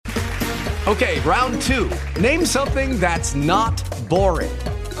Okay, round two. Name something that's not boring.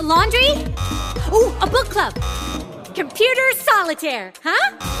 A laundry? Ooh, a book club. Computer solitaire,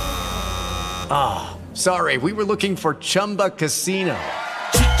 huh? Ah, sorry, we were looking for Chumba Casino.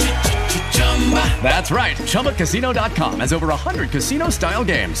 That's right, ChumbaCasino.com has over 100 casino-style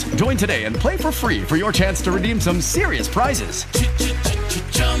games. Join today and play for free for your chance to redeem some serious prizes.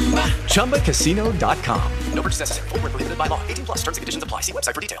 ChumbaCasino.com. No purchase necessary. Void where prohibited by law. 18 plus. Terms and conditions apply. See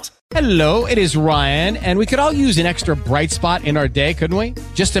website for details. Hello, it is Ryan, and we could all use an extra bright spot in our day, couldn't we?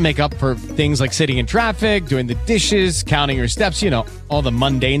 Just to make up for things like sitting in traffic, doing the dishes, counting your steps, all the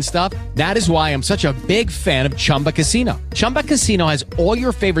mundane stuff. That is why I'm such a big fan of Chumba Casino. Chumba Casino has all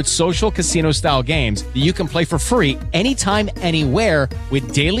your favorite social casino-style games that you can play for free anytime, anywhere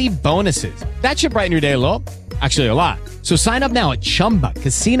with daily bonuses. That should brighten your day a little. Actually, a lot. So sign up now at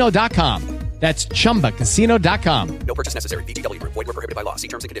ChumbaCasino.com. That's ChumbaCasino.com. No purchase necessary. VGW. Void where prohibited by law. See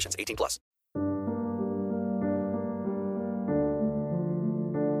terms and conditions. 18 plus.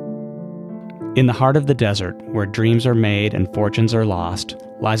 In the heart of the desert, where dreams are made and fortunes are lost,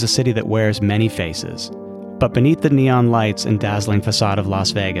 lies a city that wears many faces. But beneath the neon lights and dazzling facade of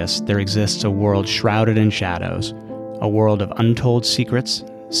Las Vegas, there exists a world shrouded in shadows, a world of untold secrets,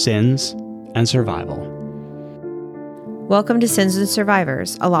 sins, and survival. Welcome to Sins and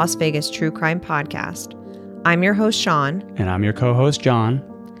Survivors, a Las Vegas true crime podcast. I'm your host, Sean. And I'm your co-host, John.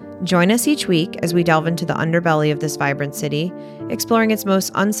 Join us each week as we delve into the underbelly of this vibrant city, exploring its most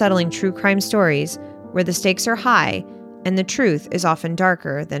unsettling true crime stories where the stakes are high and the truth is often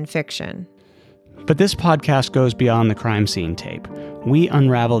darker than fiction. But this podcast goes beyond the crime scene tape. We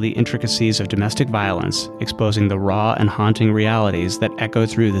unravel the intricacies of domestic violence, exposing the raw and haunting realities that echo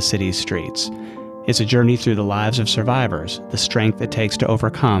through the city's streets. It's a journey through the lives of survivors, the strength it takes to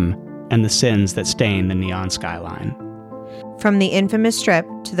overcome, and the sins that stain the neon skyline. From the infamous Strip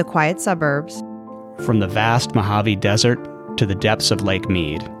to the quiet suburbs, from the vast Mojave Desert to the depths of Lake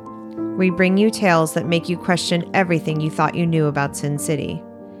Mead, we bring you tales that make you question everything you thought you knew about Sin City.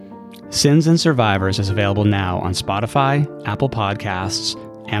 Sins and Survivors is available now on Spotify, Apple Podcasts,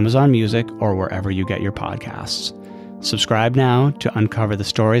 Amazon Music, or wherever you get your podcasts. Subscribe now to uncover the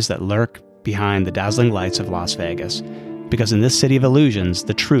stories that lurk behind the dazzling lights of Las Vegas, because in this city of illusions,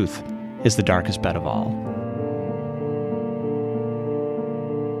 the truth is the darkest bet of all.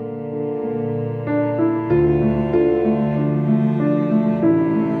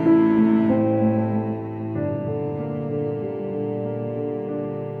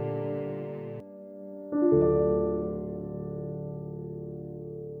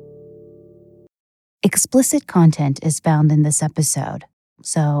 Explicit content is found in this episode,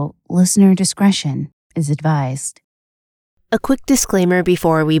 so listener discretion is advised. A quick disclaimer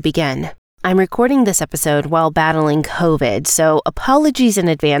before we begin. I'm recording this episode while battling COVID, so apologies in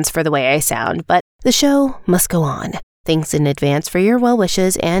advance for the way I sound, but the show must go on. Thanks in advance for your well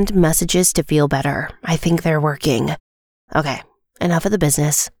wishes and messages to feel better. I think they're working. Okay, enough of the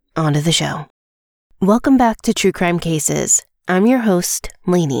business. On to the show. Welcome back to True Crime Cases. I'm your host,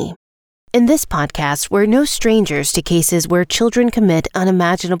 Lainey. In this podcast, we're no strangers to cases where children commit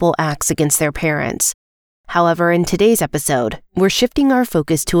unimaginable acts against their parents. However, in today's episode, we're shifting our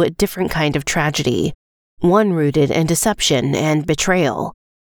focus to a different kind of tragedy, one rooted in deception and betrayal.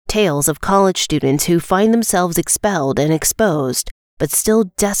 Tales of college students who find themselves expelled and exposed, but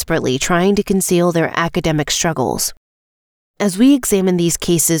still desperately trying to conceal their academic struggles. As we examine these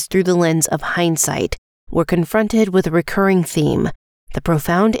cases through the lens of hindsight, we're confronted with a recurring theme: the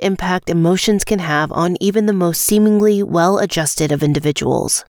profound impact emotions can have on even the most seemingly well-adjusted of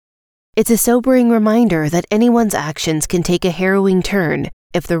individuals. It's a sobering reminder that anyone's actions can take a harrowing turn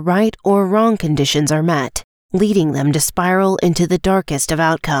if the right or wrong conditions are met, leading them to spiral into the darkest of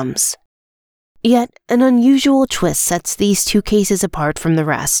outcomes. Yet, an unusual twist sets these two cases apart from the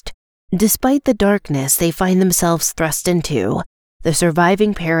rest. Despite the darkness they find themselves thrust into, the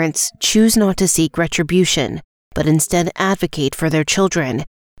surviving parents choose not to seek retribution, but instead advocate for their children,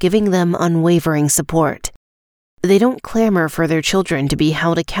 giving them unwavering support. They don't clamor for their children to be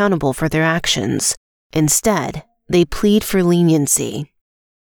held accountable for their actions. Instead, they plead for leniency.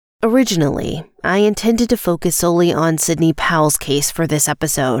 Originally, I intended to focus solely on Sydney Powell's case for this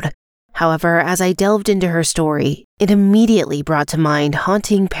episode. However, as I delved into her story, it immediately brought to mind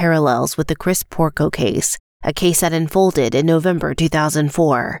haunting parallels with the Porco case, a case that unfolded in November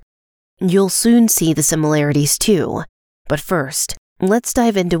 2004. You'll soon see the similarities too, but first, let's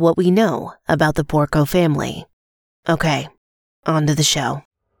dive into what we know about the Porco family. Okay, on to the show.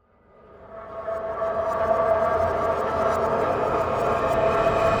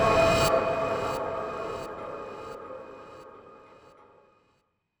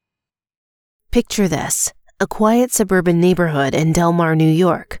 Picture this, a quiet suburban neighborhood in Del Mar, New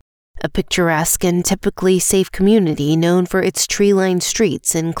York, a picturesque and typically safe community known for its tree-lined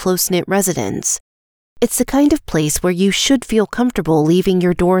streets and close-knit residents. It's the kind of place where you should feel comfortable leaving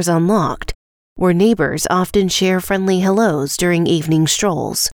your doors unlocked, where neighbors often share friendly hellos during evening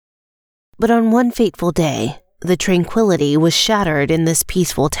strolls. But on one fateful day, the tranquility was shattered in this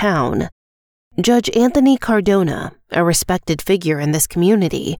peaceful town. Judge Anthony Cardona, a respected figure in this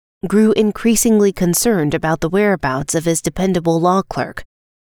community, grew increasingly concerned about the whereabouts of his dependable law clerk.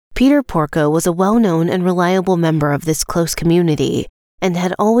 Peter Porco was a well-known and reliable member of this close community and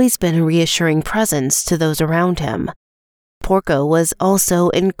had always been a reassuring presence to those around him. Porco was also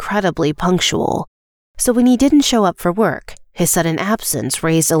incredibly punctual, so when he didn't show up for work, his sudden absence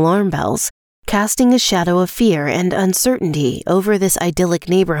raised alarm bells, casting a shadow of fear and uncertainty over this idyllic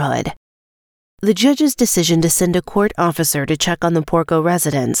neighborhood. The judge's decision to send a court officer to check on the Porco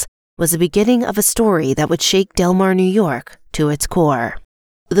residence was the beginning of a story that would shake Del Mar, New York, to its core.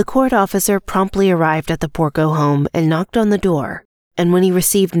 The court officer promptly arrived at the Porco home and knocked on the door, and when he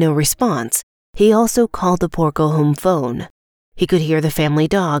received no response, he also called the Porco home phone. He could hear the family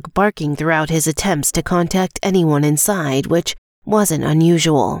dog barking throughout his attempts to contact anyone inside, which wasn't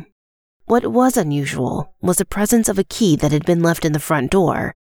unusual. What was unusual was the presence of a key that had been left in the front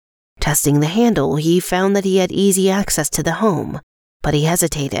door. Testing the handle, he found that he had easy access to the home, but he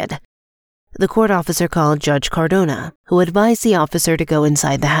hesitated. The court officer called Judge Cardona, who advised the officer to go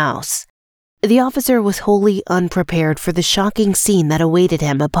inside the house. The officer was wholly unprepared for the shocking scene that awaited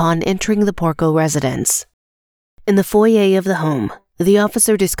him upon entering the Porco residence. In the foyer of the home, the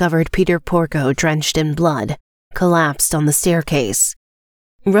officer discovered Peter Porco drenched in blood, collapsed on the staircase.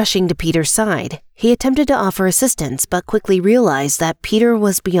 Rushing to Peter's side, he attempted to offer assistance but quickly realized that Peter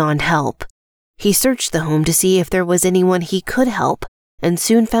was beyond help. He searched the home to see if there was anyone he could help, and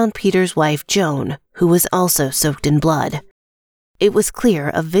soon found Peter's wife Joan, who was also soaked in blood. It was clear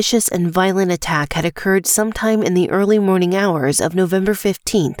a vicious and violent attack had occurred sometime in the early morning hours of November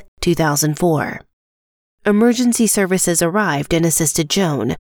 15, 2004. Emergency services arrived and assisted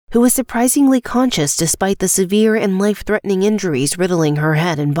Joan, who was surprisingly conscious despite the severe and life-threatening injuries riddling her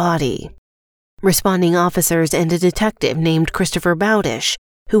head and body. Responding officers and a detective named Christopher Bowdish,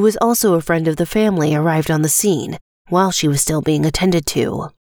 who was also a friend of the family, arrived on the scene while she was still being attended to.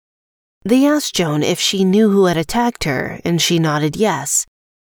 They asked Joan if she knew who had attacked her, and she nodded yes.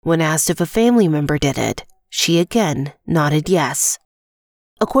 When asked if a family member did it, she again nodded yes.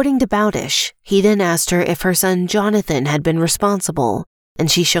 According to Bowdish, he then asked her if her son Jonathan had been responsible,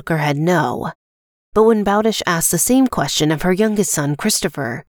 and she shook her head no. But when Bowdish asked the same question of her youngest son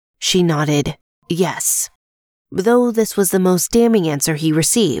Christopher, she nodded yes. Though this was the most damning answer he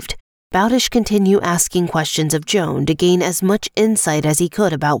received, Bowdish continued asking questions of Joan to gain as much insight as he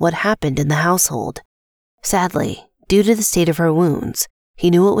could about what happened in the household. Sadly, due to the state of her wounds, he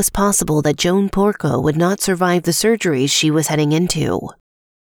knew it was possible that Joan Porco would not survive the surgeries she was heading into.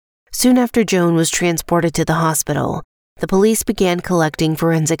 Soon after Joan was transported to the hospital, the police began collecting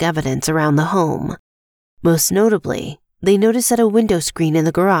forensic evidence around the home. Most notably, they noticed that a window screen in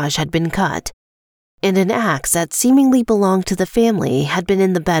the garage had been cut, and an axe that seemingly belonged to the family had been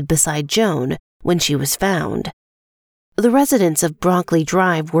in the bed beside Joan when she was found. The residents of Broccoli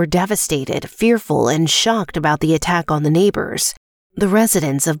Drive were devastated, fearful, and shocked about the attack on the neighbors.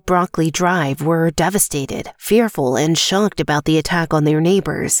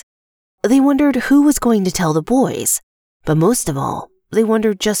 They wondered who was going to tell the boys, but most of all, they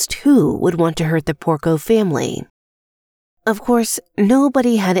wondered just who would want to hurt the Porco family. Of course,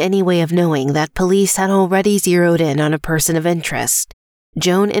 nobody had any way of knowing that police had already zeroed in on a person of interest,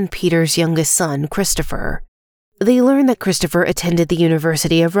 Joan and Peter's youngest son, Christopher. They learned that Christopher attended the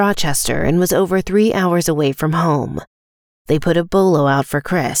University of Rochester and was over 3 hours away from home. They put a bolo out for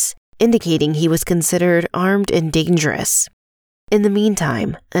Chris, indicating he was considered armed and dangerous. In the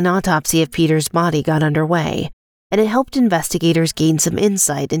meantime, an autopsy of Peter's body got underway, and it helped investigators gain some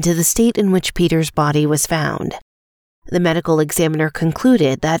insight into the state in which Peter's body was found. The medical examiner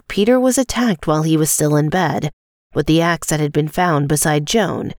concluded that Peter was attacked while he was still in bed, with the axe that had been found beside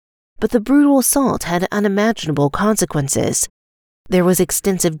Joan, but the brutal assault had unimaginable consequences. There was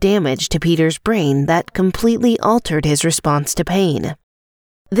extensive damage to Peter's brain that completely altered his response to pain.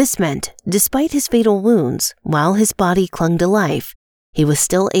 This meant, despite his fatal wounds, while his body clung to life, he was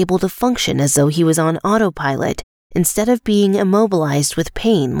still able to function as though he was on autopilot instead of being immobilized with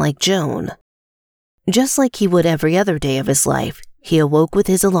pain like Joan. Just like he would every other day of his life, he awoke with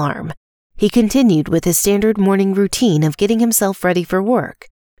his alarm. He continued with his standard morning routine of getting himself ready for work,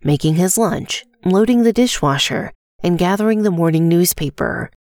 making his lunch, loading the dishwasher, and gathering the morning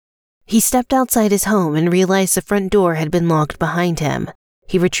newspaper. He stepped outside his home and realized the front door had been locked behind him.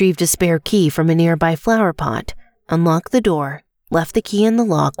 He retrieved a spare key from a nearby flower pot, unlocked the door, left the key in the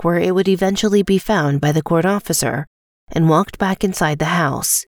lock where it would eventually be found by the court officer, and walked back inside the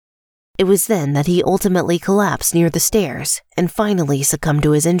house. It was then that he ultimately collapsed near the stairs and finally succumbed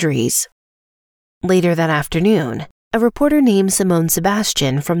to his injuries. Later that afternoon, a reporter named Simone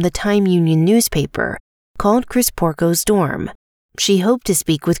Sebastian from the Time Union newspaper called Chris Porco's dorm. She hoped to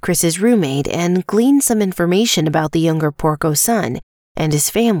speak with Chris's roommate and glean some information about the younger Porco son and his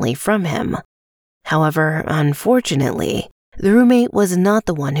family from him. However, unfortunately, the roommate was not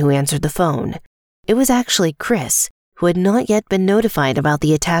the one who answered the phone. It was actually Chris, who had not yet been notified about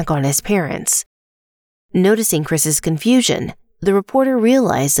the attack on his parents. Noticing Chris's confusion, the reporter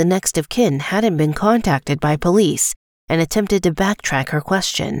realized the next of kin hadn't been contacted by police and attempted to backtrack her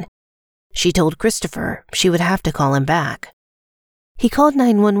question. She told Christopher she would have to call him back. He called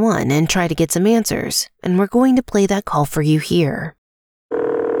 911 and tried to get some answers, and we're going to play that call for you here.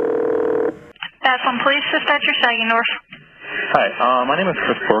 That's on Police Dispatcher Saginaw. Hi, my name is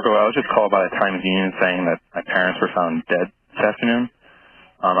Chris Porco. I was just called by the Times Union saying that my parents were found dead this afternoon.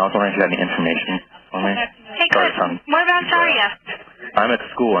 I was wondering if you had any information for me. Hey, Chris, whereabouts are you? I'm at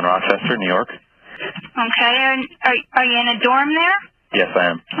school in Rochester, New York. Okay, and are you in a dorm there? Yes, I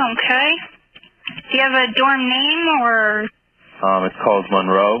am. Okay. Do you have a dorm name or? It's called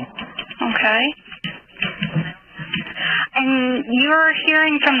Monroe. Okay. And you're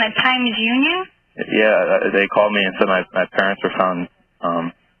hearing from the Times Union? Yeah, they called me and said my parents were found,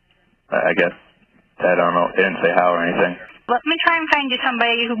 I guess, dead. I don't know. They didn't say how or anything. Let me try and find you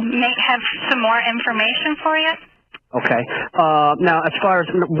somebody who may have some more information for you. Okay. Now, as far as,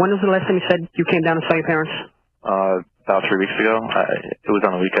 when was the last time you said you came down and saw your parents? About 3 weeks ago. It was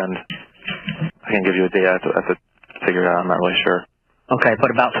on the weekend. I can't give you a date. I have to figure it out. I'm not really sure. Okay,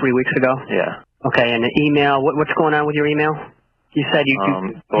 but about 3 weeks ago? Yeah. Okay, and the email, what's going on with your email? You said you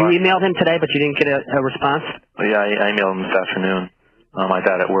emailed him today, but you didn't get a response? Well, yeah, I emailed him this afternoon. My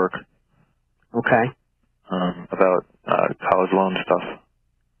dad at work. Okay. About college loan stuff.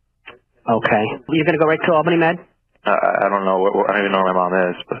 Okay. You're going to go right to Albany Med? I don't know. I don't even know where my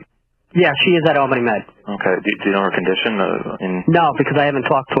mom is, but... Yeah, she is at Albany Med. Okay. Do you know her condition? No, because I haven't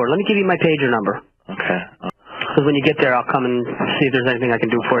talked to her. Let me give you my pager number. Okay. Because when you get there, I'll come and see if there's anything I can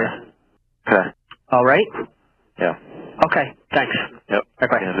do for you. Okay. All right? Yeah. Okay, thanks. Yep.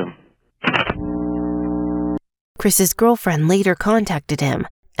 Bye-bye. Chris's girlfriend later contacted him,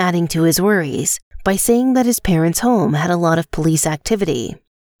 adding to his worries by saying that his parents' home had a lot of police activity.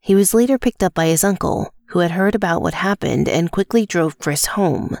 He was later picked up by his uncle, who had heard about what happened and quickly drove Chris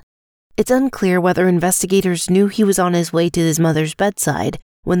home. It's unclear whether investigators knew he was on his way to his mother's bedside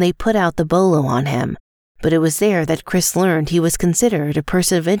when they put out the bolo on him, but it was there that Chris learned he was considered a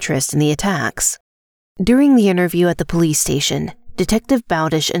person of interest in the attacks. During the interview at the police station, Detective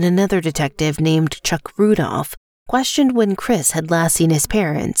Bowdish and another detective named Chuck Rudolph questioned when Chris had last seen his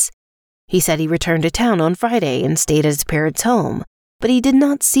parents. He said he returned to town on Friday and stayed at his parents' home, but he did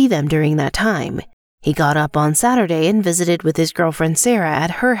not see them during that time. He got up on Saturday and visited with his girlfriend Sarah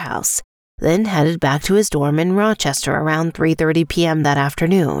at her house, then headed back to his dorm in Rochester around 3:30 p.m. that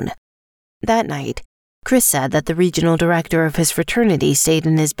afternoon. That night, Chris said that the regional director of his fraternity stayed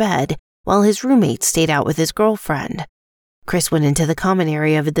in his bed while his roommate stayed out with his girlfriend. Chris went into the common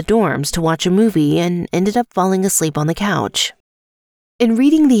area of the dorms to watch a movie and ended up falling asleep on the couch. In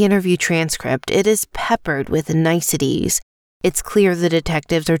reading the interview transcript, it is peppered with niceties. It's clear the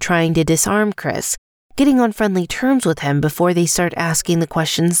detectives are trying to disarm Chris, getting on friendly terms with him before they start asking the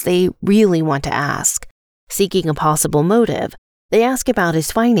questions they really want to ask. Seeking a possible motive, they ask about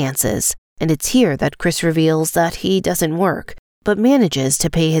his finances, and it's here that Chris reveals that he doesn't work, but manages to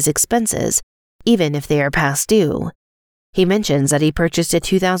pay his expenses, even if they are past due. He mentions that he purchased a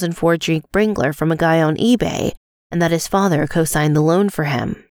 2004 Jeep Wrangler from a guy on eBay, and that his father co-signed the loan for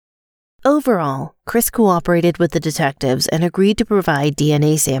him. Overall, Chris cooperated with the detectives and agreed to provide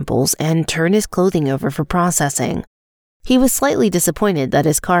DNA samples and turn his clothing over for processing. He was slightly disappointed that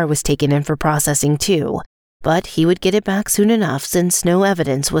his car was taken in for processing too, but he would get it back soon enough since no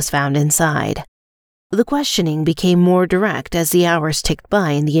evidence was found inside. The questioning became more direct as the hours ticked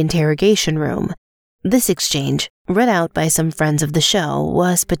by in the interrogation room. This exchange, read out by some friends of the show,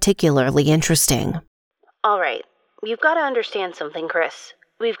 was particularly interesting. All right, you've got to understand something, Chris.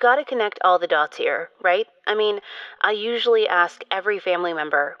 We've got to connect all the dots here, right? I mean, I usually ask every family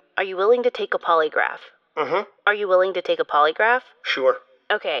member, are you willing to take a polygraph? Mm-hmm. Are you willing to take a polygraph? Sure.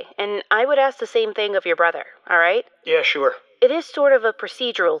 Okay, and I would ask the same thing of your brother, all right? Yeah, sure. It is sort of a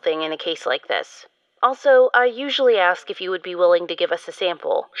procedural thing in a case like this. Also, I usually ask if you would be willing to give us a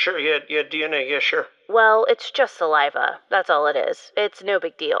sample. Sure, yeah, DNA, yeah, sure. Well, it's just saliva. That's all it is. It's no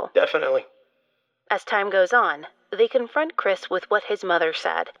big deal. Definitely. As time goes on, they confront Chris with what his mother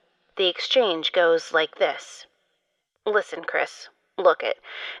said. The exchange goes like this. Listen, Chris. Look it.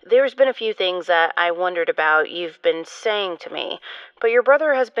 There's been a few things that I wondered about you've been saying to me, but your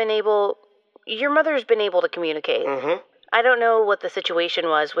mother's been able to communicate. Mm-hmm. I don't know what the situation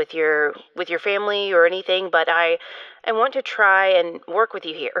was with your family or anything, but I want to try and work with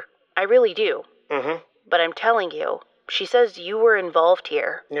you here. I really do. Mm-hmm. But I'm telling you, she says you were involved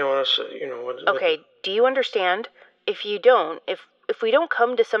here. Okay, do you understand? If you don't, if we don't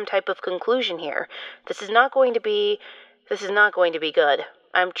come to some type of conclusion here, this is not going to be good.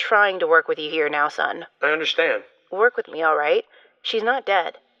 I'm trying to work with you here now, son. I understand. Work with me, all right? She's not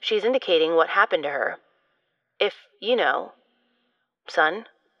dead. She's indicating what happened to her. If you know, son,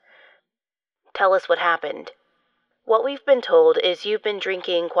 tell us what happened. What we've been told is you've been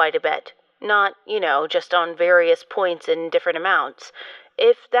drinking quite a bit. Not, just on various points in different amounts.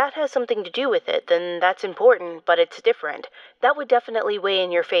 If that has something to do with it, then that's important, but it's different. That would definitely weigh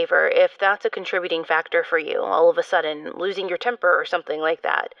in your favor if that's a contributing factor for you, all of a sudden, losing your temper or something like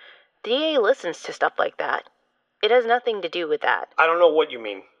that. The DA listens to stuff like that. It has nothing to do with that. I don't know what you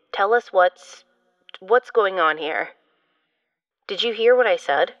mean. Tell us what's going on here. Did you hear what I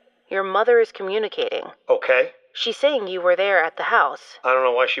said? Your mother is communicating. Okay. She's saying you were there at the house. I don't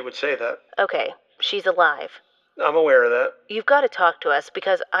know why she would say that. Okay, she's alive. I'm aware of that. You've got to talk to us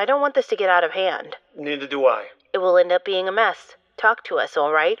because I don't want this to get out of hand. Neither do I. It will end up being a mess. Talk to us,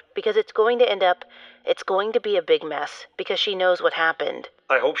 all right? Because it's going to be a big mess because she knows what happened.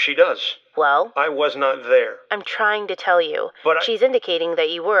 I hope she does. Well? I was not there. I'm trying to tell you. But she's indicating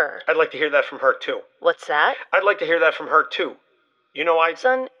that you were. I'd like to hear that from her, too. What's that? I'd like to hear that from her, too.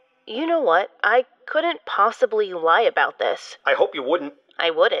 Son, you know what? I couldn't possibly lie about this. I hope you wouldn't.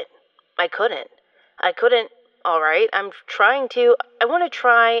 I wouldn't. I couldn't. All right, I want to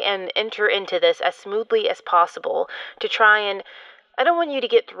try and enter into this as smoothly as possible I don't want you to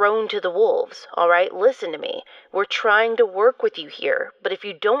get thrown to the wolves, all right? Listen to me. We're trying to work with you here, but if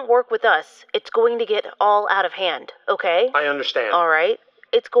you don't work with us, it's going to get all out of hand, okay? I understand. All right?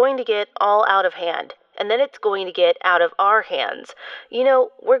 It's going to get all out of hand, and then it's going to get out of our hands.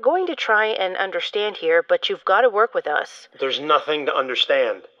 We're going to try and understand here, but you've got to work with us. There's nothing to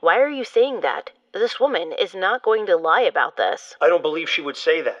understand. Why are you saying that? This woman is not going to lie about this. I don't believe she would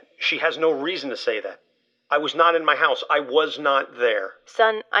say that. She has no reason to say that. I was not in my house. I was not there.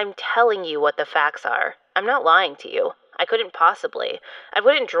 Son, I'm telling you what the facts are. I'm not lying to you. I couldn't possibly. I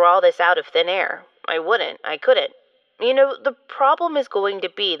wouldn't draw this out of thin air. I wouldn't. I couldn't. The problem is going to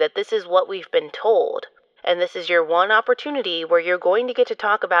be that this is what we've been told. And this is your one opportunity where you're going to get to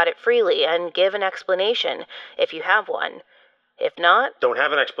talk about it freely and give an explanation, if you have one. If not... Don't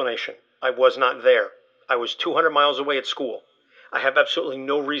have an explanation. I was not there. I was 200 miles away at school. I have absolutely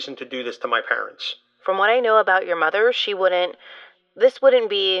no reason to do this to my parents. From what I know about your mother, this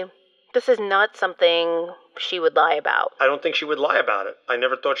is not something she would lie about. I don't think she would lie about it. I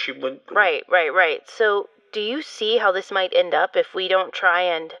never thought she would. Right. So, do you see how this might end up if we don't try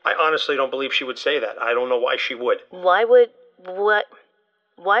and... I honestly don't believe she would say that. I don't know why she would. Why would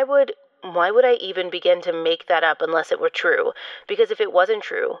I even begin to make that up unless it were true? Because if it wasn't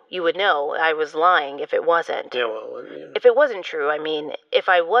true, you would know I was lying if it wasn't. Yeah, well... If it wasn't true, if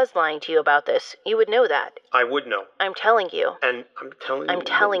I was lying to you about this, you would know that. I would know. I'm telling you. And I'm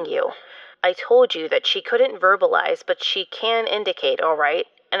telling you. I told you that she couldn't verbalize, but she can indicate, all right?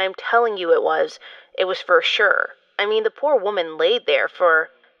 And I'm telling you it was for sure. The poor woman laid there for...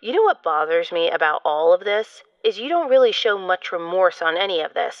 You know what bothers me about all of this? Is you don't really show much remorse on any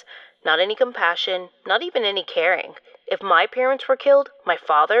of this. Not any compassion, not even any caring. If my parents were killed, my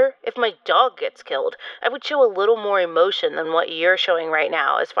father, if my dog gets killed, I would show a little more emotion than what you're showing right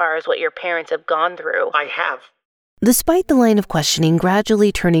now as far as what your parents have gone through. I have. Despite the line of questioning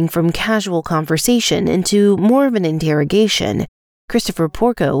gradually turning from casual conversation into more of an interrogation, Christopher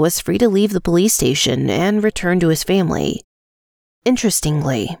Porco was free to leave the police station and return to his family.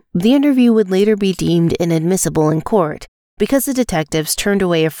 Interestingly, the interview would later be deemed inadmissible in court because the detectives turned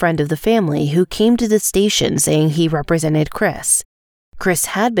away a friend of the family who came to the station saying he represented Chris. Chris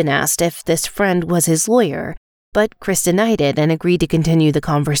had been asked if this friend was his lawyer, but Chris denied it and agreed to continue the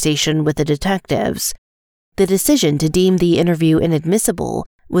conversation with the detectives. The decision to deem the interview inadmissible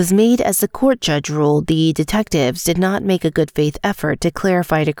was made as the court judge ruled the detectives did not make a good faith effort to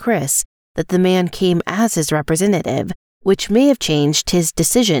clarify to Chris that the man came as his representative, which may have changed his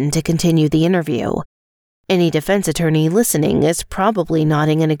decision to continue the interview. Any defense attorney listening is probably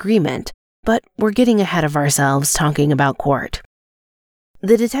nodding in agreement, But we're getting ahead of ourselves talking about court.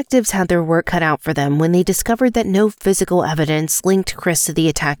 The detectives had their work cut out for them when they discovered that no physical evidence linked Chris to the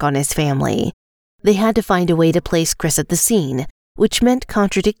attack on his family. They had to find a way to place Chris at the scene, which meant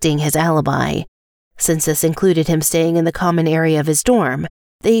contradicting his alibi. Since this included him staying in the common area of his dorm,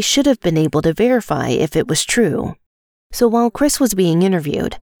 they should have been able to verify if it was true. So while Chris was being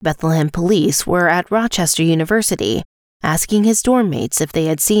interviewed, Bethlehem police were at Rochester University, asking his dorm mates if they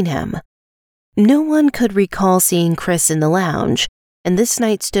had seen him. No one could recall seeing Chris in the lounge, and this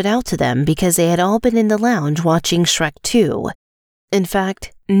night stood out to them because they had all been in the lounge watching Shrek 2. In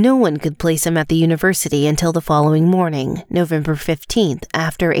fact, no one could place him at the university until the following morning, November 15th,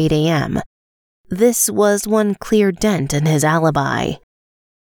 after 8 a.m. This was one clear dent in his alibi.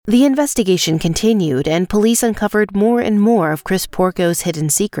 The investigation continued, and police uncovered more and more of Chris Porco's hidden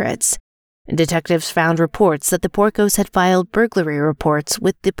secrets. Detectives found reports that the Porcos had filed burglary reports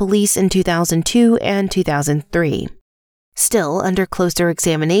with the police in 2002 and 2003. Still, under closer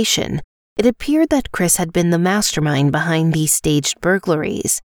examination, it appeared that Chris had been the mastermind behind these staged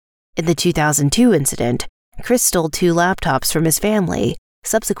burglaries. In the 2002 incident, Chris stole 2 laptops from his family,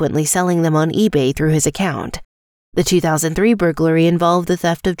 subsequently selling them on eBay through his account. The 2003 burglary involved the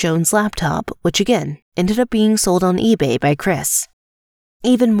theft of Joan's laptop, which again ended up being sold on eBay by Chris.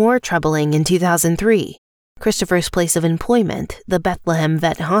 Even more troubling, in 2003, Christopher's place of employment, the Bethlehem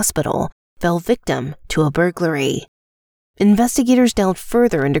Vet Hospital, fell victim to a burglary. Investigators delved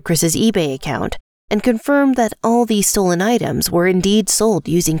further into Chris's eBay account and confirmed that all these stolen items were indeed sold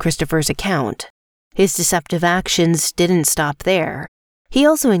using Christopher's account. His deceptive actions didn't stop there. He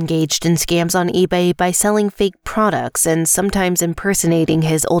also engaged in scams on eBay by selling fake products and sometimes impersonating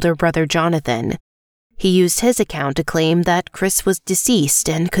his older brother Jonathan. He used his account to claim that Chris was deceased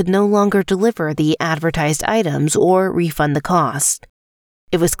and could no longer deliver the advertised items or refund the cost.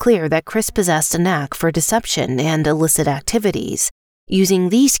 It was clear that Chris possessed a knack for deception and illicit activities, using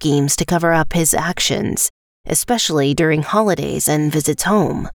these schemes to cover up his actions, especially during holidays and visits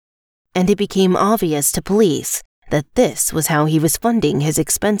home. And it became obvious to police that this was how he was funding his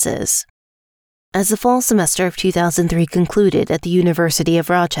expenses. As the fall semester of 2003 concluded at the University of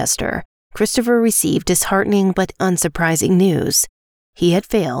Rochester, Christopher received disheartening but unsurprising news. He had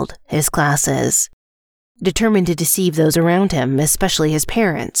failed his classes. Determined to deceive those around him, especially his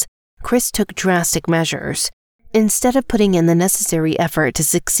parents, Chris took drastic measures. Instead of putting in the necessary effort to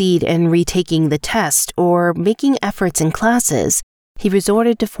succeed in retaking the test or making efforts in classes, he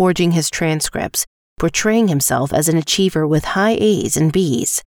resorted to forging his transcripts, portraying himself as an achiever with high A's and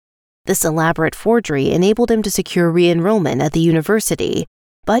B's. This elaborate forgery enabled him to secure re-enrollment at the university,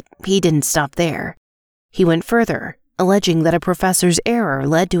 but he didn't stop there. He went further, alleging that a professor's error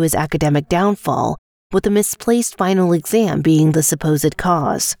led to his academic downfall, with a misplaced final exam being the supposed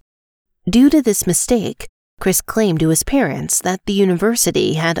cause. Due to this mistake, Chris claimed to his parents that the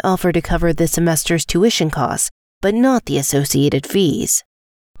university had offered to cover the semester's tuition costs, but not the associated fees.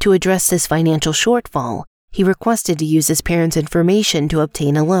 To address this financial shortfall, he requested to use his parents' information to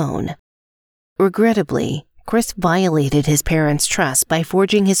obtain a loan. Regrettably, Chris violated his parents' trust by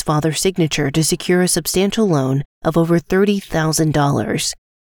forging his father's signature to secure a substantial loan of over $30,000.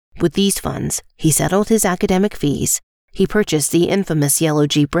 With these funds, he settled his academic fees. He purchased the infamous yellow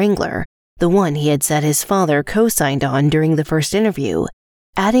Jeep Wrangler, the one he had said his father co-signed on during the first interview,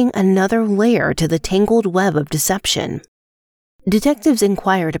 adding another layer to the tangled web of deception. Detectives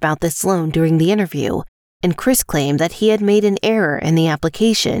inquired about this loan during the interview, and Chris claimed that he had made an error in the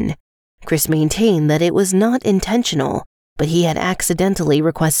application. Chris maintained that it was not intentional, but he had accidentally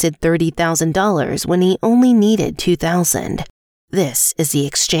requested $30,000 when he only needed $2,000. This is the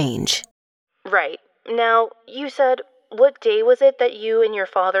exchange. Right. Now, you said, what day was it that you and your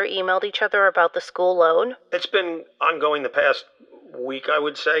father emailed each other about the school loan? It's been ongoing the past week, I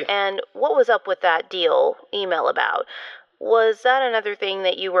would say. And what was up with that email about? Was that another thing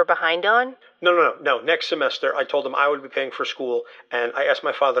that you were behind on? No. Next semester, I told him I would be paying for school, and I asked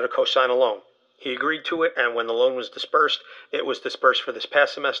my father to co-sign a loan. He agreed to it, and when the loan was dispersed, it was dispersed for this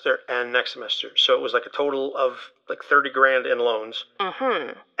past semester and next semester. So it was like a total of like $30,000 in loans.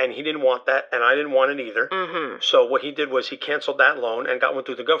 Mm-hmm. And he didn't want that, and I didn't want it either. Mm-hmm. So what he did was he canceled that loan and got one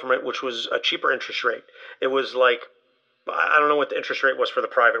through the government, which was a cheaper interest rate. It was like, I don't know what the interest rate was for the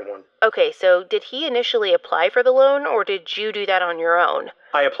private one. Okay, so did he initially apply for the loan, or did you do that on your own?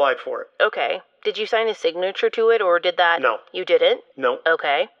 I applied for it. Okay. Did you sign a signature to it, or did that... No. You didn't? No.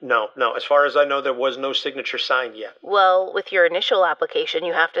 Okay. No. As far as I know, there was no signature signed yet. Well, with your initial application,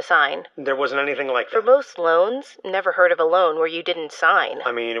 you have to sign. There wasn't anything like that. For most loans, never heard of a loan where you didn't sign.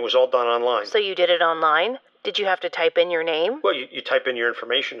 I mean, it was all done online. So you did it online? Did you have to type in your name? Well, you type in your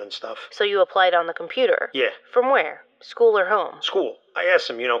information and stuff. So you applied on the computer? Yeah. From where? School or home? School. I asked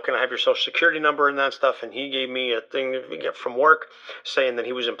him, can I have your social security number and that stuff? And he gave me a thing to get from work saying that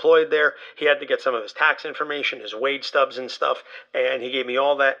he was employed there. He had to get some of his tax information, his wage stubs and stuff. And he gave me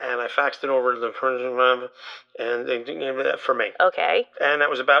all that, and I faxed it over to the person, and they gave me that for me. Okay. And that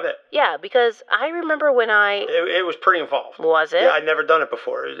was about it. Yeah, because I remember when It was pretty involved. Was it? Yeah, I'd never done it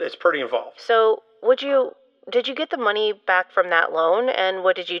before. It's pretty involved. So, did you get the money back from that loan, and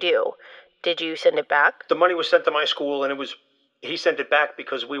what did you do? Did you send it back? The money was sent to my school, and he sent it back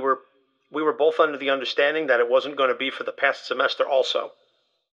because we were both under the understanding that it wasn't going to be for the past semester also.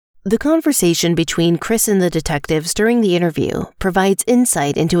 The conversation between Chris and the detectives during the interview provides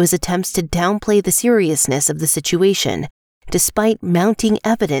insight into his attempts to downplay the seriousness of the situation, despite mounting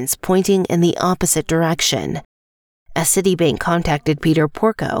evidence pointing in the opposite direction. As Citibank contacted Peter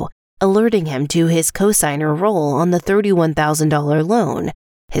Porco, alerting him to his cosigner role on the $31,000 loan,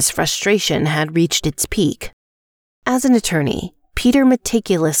 his frustration had reached its peak. As an attorney, Peter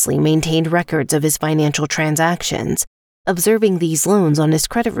meticulously maintained records of his financial transactions. Observing these loans on his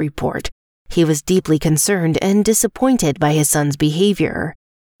credit report, he was deeply concerned and disappointed by his son's behavior.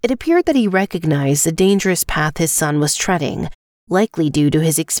 It appeared that he recognized the dangerous path his son was treading, likely due to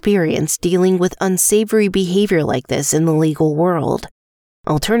his experience dealing with unsavory behavior like this in the legal world.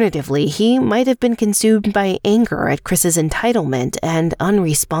 Alternatively, he might have been consumed by anger at Chris's entitlement and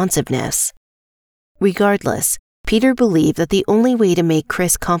unresponsiveness. Regardless, Peter believed that the only way to make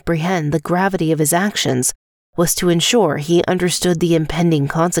Chris comprehend the gravity of his actions was to ensure he understood the impending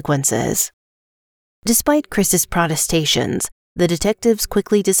consequences. Despite Chris's protestations, the detectives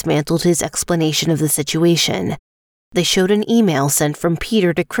quickly dismantled his explanation of the situation. They showed an email sent from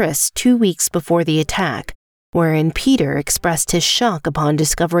Peter to Chris 2 weeks before the attack, wherein Peter expressed his shock upon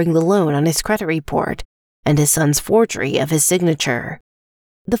discovering the loan on his credit report and his son's forgery of his signature.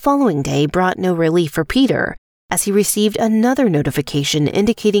 The following day brought no relief for Peter, as he received another notification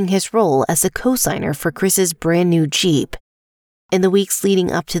indicating his role as a cosigner for Chris's brand new Jeep. In the weeks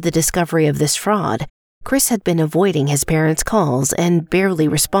leading up to the discovery of this fraud, Chris had been avoiding his parents' calls and barely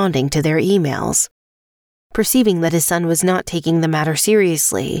responding to their emails. Perceiving that his son was not taking the matter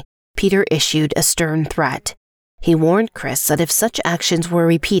seriously, Peter issued a stern threat. He warned Chris that if such actions were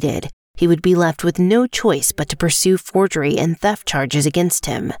repeated, he would be left with no choice but to pursue forgery and theft charges against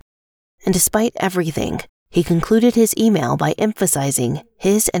him. And despite everything, he concluded his email by emphasizing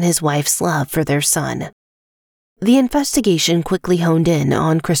his and his wife's love for their son. The investigation quickly honed in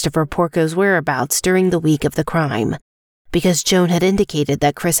on Christopher Porco's whereabouts during the week of the crime. Because Joan had indicated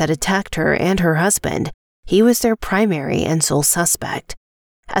that Chris had attacked her and her husband, he was their primary and sole suspect.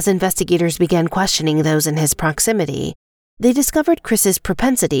 As investigators began questioning those in his proximity, they discovered Chris's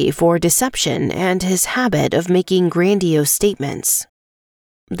propensity for deception and his habit of making grandiose statements.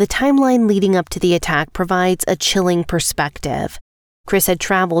 The timeline leading up to the attack provides a chilling perspective. Chris had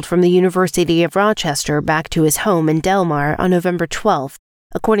traveled from the University of Rochester back to his home in Delmar on November 12th,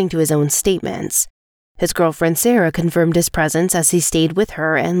 according to his own statements. His girlfriend Sarah confirmed his presence as he stayed with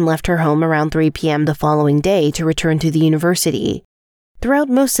her and left her home around 3 p.m. the following day to return to the university. Throughout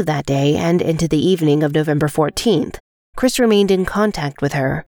most of that day and into the evening of November 14th, Chris remained in contact with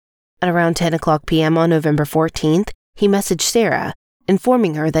her. At around 10 o'clock p.m. on November 14th, he messaged Sarah,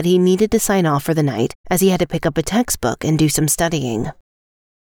 informing her that he needed to sign off for the night as he had to pick up a textbook and do some studying.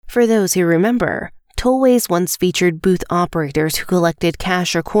 For those who remember, tollways once featured booth operators who collected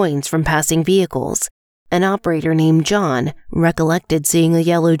cash or coins from passing vehicles. An operator named John recollected seeing a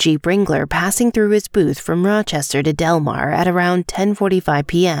yellow Jeep Wrangler passing through his booth from Rochester to Delmar at around 10:45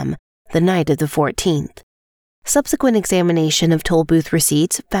 p.m., the night of the 14th. Subsequent examination of toll booth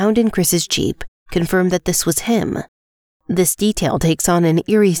receipts found in Chris's Jeep confirmed that this was him. This detail takes on an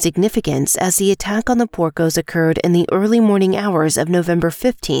eerie significance as the attack on the Porcos occurred in the early morning hours of November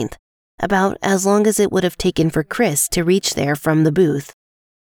 15th, about as long as it would have taken for Chris to reach there from the booth.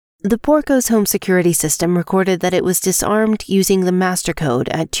 The Porco's home security system recorded that it was disarmed using the master code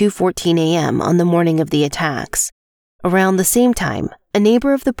at 2:14 a.m. on the morning of the attacks. Around the same time, a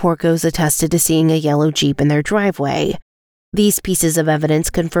neighbor of the Porcos attested to seeing a yellow Jeep in their driveway. These pieces of evidence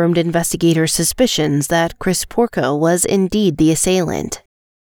confirmed investigators' suspicions that Chris Porco was indeed the assailant.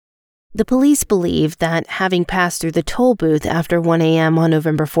 The police believed that, having passed through the toll booth after 1 a.m. on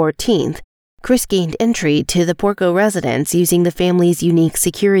November 14th, Chris gained entry to the Porco residence using the family's unique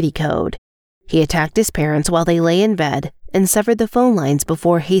security code. He attacked his parents while they lay in bed and severed the phone lines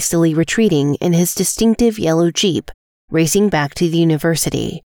before hastily retreating in his distinctive yellow Jeep, racing back to the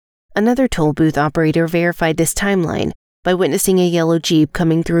university. Another toll booth operator verified this timeline, by witnessing a yellow Jeep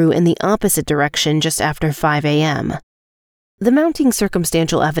coming through in the opposite direction just after 5 a.m. The mounting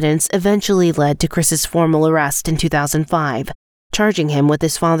circumstantial evidence eventually led to Chris's formal arrest in 2005, charging him with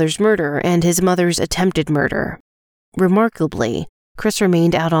his father's murder and his mother's attempted murder. Remarkably, Chris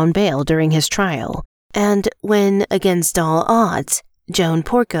remained out on bail during his trial, and when, against all odds, Joan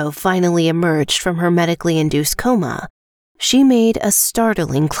Porco finally emerged from her medically induced coma, she made a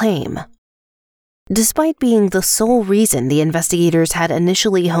startling claim. Despite being the sole reason the investigators had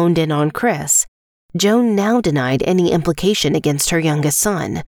initially honed in on Chris, Joan now denied any implication against her youngest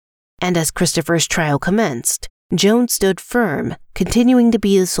son, and as Christopher's trial commenced, Joan stood firm, continuing to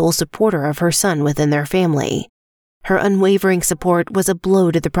be the sole supporter of her son within their family. Her unwavering support was a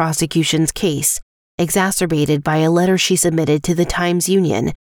blow to the prosecution's case, exacerbated by a letter she submitted to the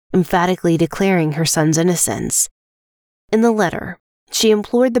Times-Union, emphatically declaring her son's innocence. In the letter, she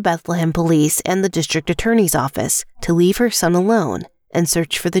implored the Bethlehem police and the district attorney's office to leave her son alone and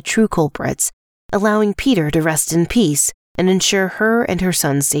search for the true culprits, allowing Peter to rest in peace and ensure her and her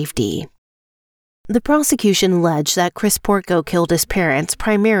son's safety. The prosecution alleged that Chris Porco killed his parents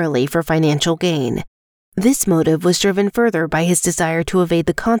primarily for financial gain. This motive was driven further by his desire to evade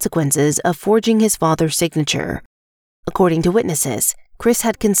the consequences of forging his father's signature. According to witnesses, Chris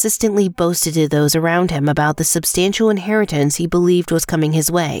had consistently boasted to those around him about the substantial inheritance he believed was coming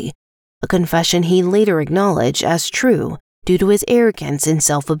his way, a confession he later acknowledged as true due to his arrogance and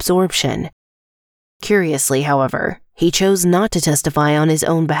self-absorption. Curiously, however, he chose not to testify on his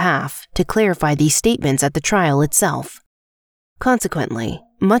own behalf to clarify these statements at the trial itself. Consequently,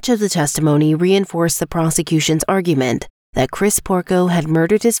 much of the testimony reinforced the prosecution's argument that Chris Porco had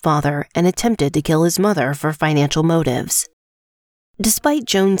murdered his father and attempted to kill his mother for financial motives. Despite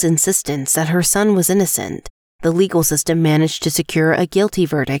Joan's insistence that her son was innocent, the legal system managed to secure a guilty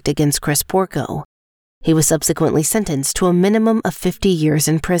verdict against Chris Porco. He was subsequently sentenced to a minimum of 50 years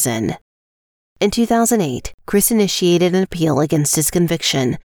in prison. In 2008, Chris initiated an appeal against his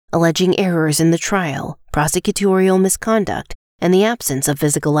conviction, alleging errors in the trial, prosecutorial misconduct, and the absence of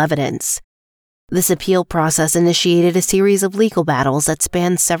physical evidence. This appeal process initiated a series of legal battles that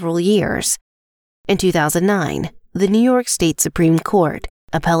spanned several years. In 2009, the New York State Supreme Court,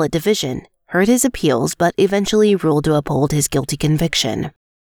 Appellate Division, heard his appeals but eventually ruled to uphold his guilty conviction.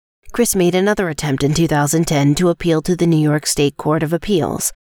 Chris made another attempt in 2010 to appeal to the New York State Court of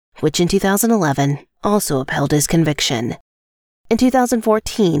Appeals, which in 2011 also upheld his conviction. In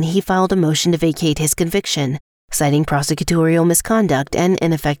 2014, he filed a motion to vacate his conviction, citing prosecutorial misconduct and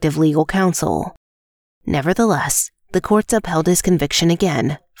ineffective legal counsel. Nevertheless, the courts upheld his conviction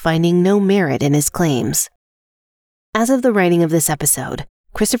again, finding no merit in his claims. As of the writing of this episode,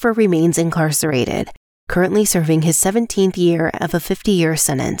 Christopher remains incarcerated, currently serving his 17th year of a 50-year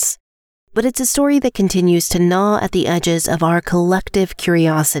sentence. But it's a story that continues to gnaw at the edges of our collective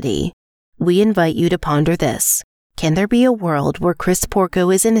curiosity. We invite you to ponder this. Can there be a world where Chris Porco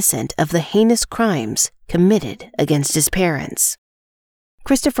is innocent of the heinous crimes committed against his parents?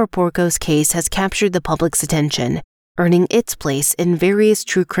 Christopher Porco's case has captured the public's attention, earning its place in various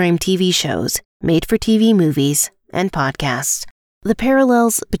true crime TV shows, made-for-TV movies, and podcasts. The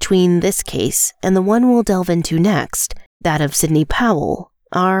parallels between this case and the one we'll delve into next, that of Sidney Powell,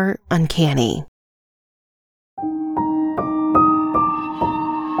 are uncanny.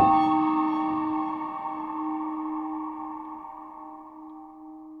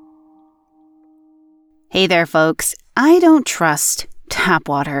 Hey there, folks. I don't trust tap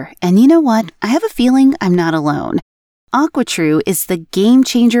water, and you know what? I have a feeling I'm not alone. AquaTrue is the game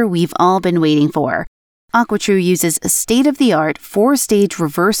changer we've all been waiting for. AquaTrue uses a state-of-the-art 4-stage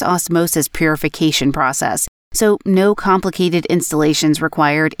reverse osmosis purification process, so no complicated installations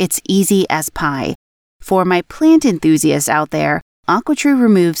required. It's easy as pie. For my plant enthusiasts out there, AquaTrue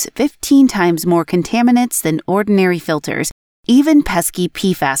removes 15 times more contaminants than ordinary filters, even pesky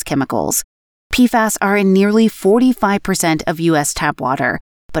PFAS chemicals. PFAS are in nearly 45% of U.S. tap water,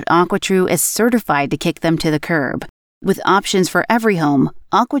 but AquaTrue is certified to kick them to the curb. With options for every home,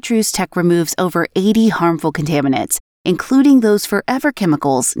 AquaTrue's tech removes over 80 harmful contaminants, including those forever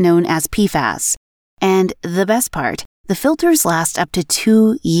chemicals known as PFAS. And the best part, the filters last up to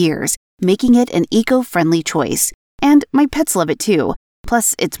 2 years, making it an eco-friendly choice. And my pets love it too.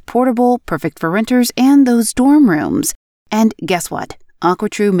 Plus, it's portable, perfect for renters and those dorm rooms. And guess what?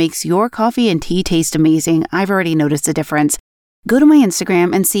 AquaTrue makes your coffee and tea taste amazing. I've already noticed a difference. Go to my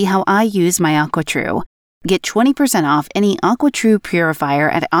Instagram and see how I use my AquaTrue. Get 20% off any AquaTrue purifier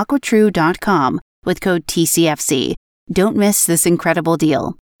at aquatrue.com with code TCFC. Don't miss this incredible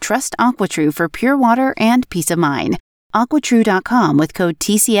deal. Trust AquaTrue for pure water and peace of mind. AquaTrue.com with code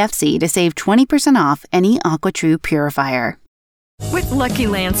TCFC to save 20% off any AquaTrue purifier. With Lucky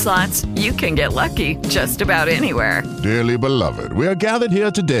Land Slots, you can get lucky just about anywhere. Dearly beloved, we are gathered here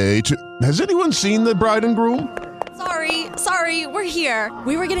today to... Has anyone seen the bride and groom? Sorry, we're here.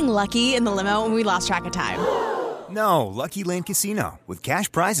 We were getting lucky in the limo and we lost track of time. No, Lucky Land Casino, with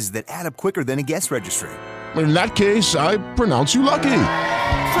cash prizes that add up quicker than a guest registry. In that case, I pronounce you lucky.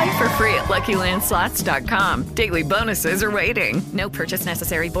 Play for free at LuckyLandSlots.com. Daily bonuses are waiting. No purchase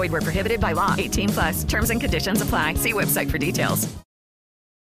necessary. Void where prohibited by law. 18+. Terms and conditions apply. See website for details.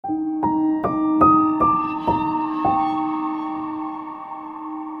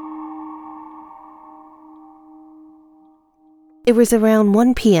 It was around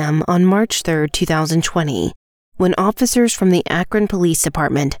 1 p.m. on March 3, 2020, when officers from the Akron Police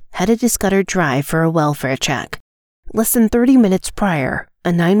Department headed to Scudder Drive for a welfare check. Less than 30 minutes prior,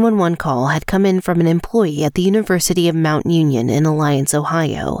 a 911 call had come in from an employee at the University of Mount Union in Alliance,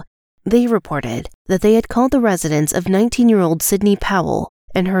 Ohio. They reported that they had called the residence of 19-year-old Sydney Powell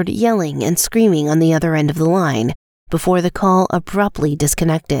and heard yelling and screaming on the other end of the line before the call abruptly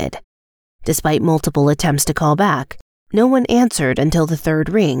disconnected. Despite multiple attempts to call back, no one answered until the third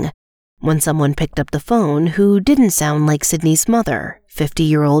ring, when someone picked up the phone who didn't sound like Sydney's mother,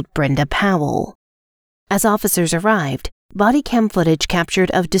 50-year-old Brenda Powell. As officers arrived, body cam footage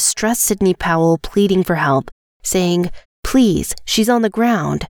captured of distressed Sydney Powell pleading for help, saying, "Please, she's on the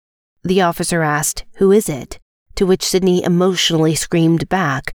ground." The officer asked, "Who is it?" To which Sydney emotionally screamed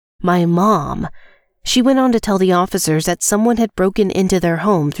back, "My mom." She went on to tell the officers that someone had broken into their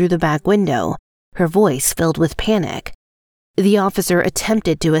home through the back window, her voice filled with panic. The officer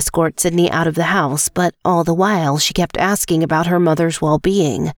attempted to escort Sydney out of the house, but all the while she kept asking about her mother's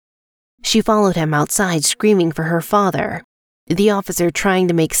well-being. She followed him outside screaming for her father. The officer, trying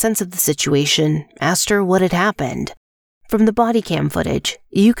to make sense of the situation, asked her what had happened. From the body cam footage,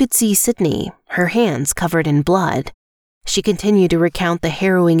 you could see Sydney, her hands covered in blood. She continued to recount the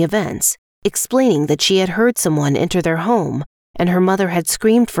harrowing events, explaining that she had heard someone enter their home and her mother had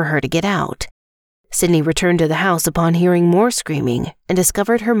screamed for her to get out. Sydney returned to the house upon hearing more screaming and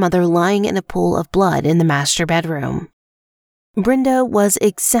discovered her mother lying in a pool of blood in the master bedroom. Brenda was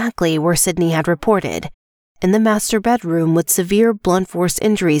exactly where Sydney had reported, in the master bedroom with severe blunt force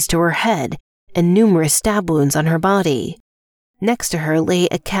injuries to her head and numerous stab wounds on her body. Next to her lay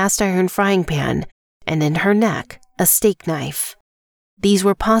a cast iron frying pan, and in her neck, a steak knife. These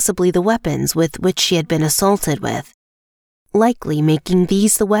were possibly the weapons with which she had been assaulted with. Likely making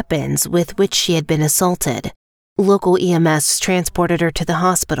these the weapons with which she had been assaulted. Local EMS transported her to the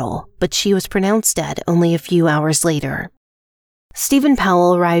hospital, but she was pronounced dead only a few hours later. Stephen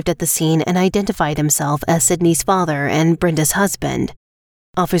Powell arrived at the scene and identified himself as Sydney's father and Brenda's husband.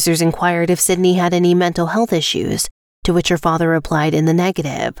 Officers inquired if Sydney had any mental health issues, to which her father replied in the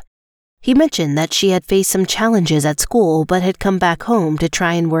negative. He mentioned that she had faced some challenges at school but had come back home to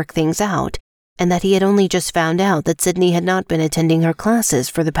try and work things out, and that he had only just found out that Sydney had not been attending her classes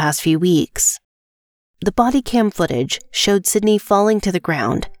for the past few weeks. The body cam footage showed Sydney falling to the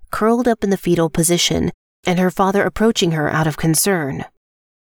ground, curled up in the fetal position, and her father approaching her out of concern.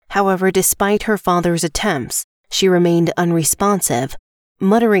 However, despite her father's attempts, she remained unresponsive,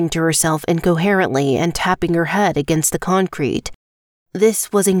 muttering to herself incoherently and tapping her head against the concrete.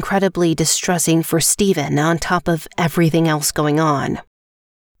 This was incredibly distressing for Stephen on top of everything else going on.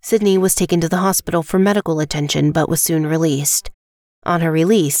 Sydney was taken to the hospital for medical attention but was soon released. On her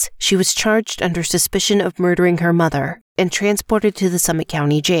release, she was charged under suspicion of murdering her mother and transported to the Summit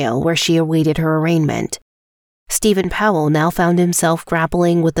County Jail where she awaited her arraignment. Stephen Powell now found himself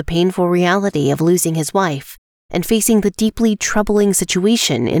grappling with the painful reality of losing his wife and facing the deeply troubling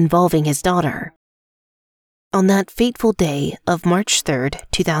situation involving his daughter. On that fateful day of March 3rd,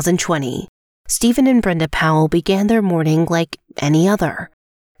 2020, Stephen and Brenda Powell began their morning like any other.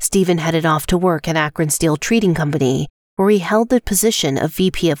 Stephen headed off to work at Akron Steel Treating Company, where he held the position of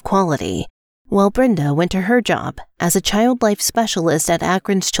VP of Quality, while Brenda went to her job as a child life specialist at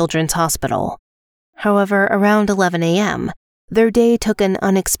Akron's Children's Hospital. However, around 11 a.m., their day took an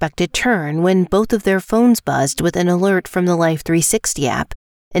unexpected turn when both of their phones buzzed with an alert from the Life 360 app,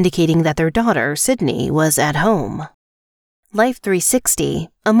 indicating that their daughter, Sydney, was at home. Life 360,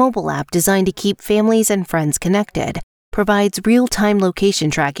 a mobile app designed to keep families and friends connected, provides real-time location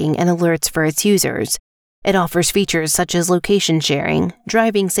tracking and alerts for its users. It offers features such as location sharing,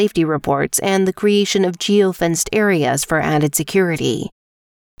 driving safety reports, and the creation of geo-fenced areas for added security.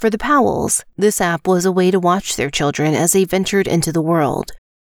 For the Powells, this app was a way to watch their children as they ventured into the world.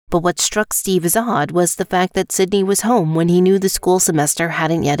 But what struck Steve as odd was the fact that Sydney was home when he knew the school semester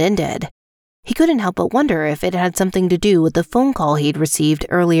hadn't yet ended. He couldn't help but wonder if it had something to do with the phone call he'd received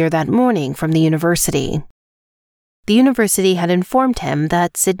earlier that morning from the university. The university had informed him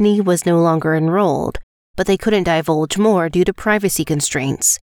that Sydney was no longer enrolled, but they couldn't divulge more due to privacy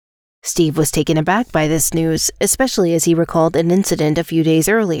constraints. Steve was taken aback by this news, especially as he recalled an incident a few days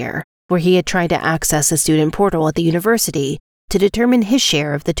earlier, where he had tried to access a student portal at the university to determine his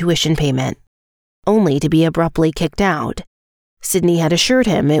share of the tuition payment, only to be abruptly kicked out. Sydney had assured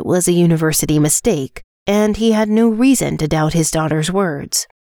him it was a university mistake, and he had no reason to doubt his daughter's words.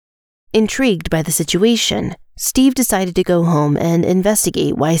 Intrigued by the situation, Steve decided to go home and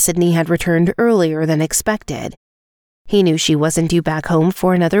investigate why Sydney had returned earlier than expected. He knew she wasn't due back home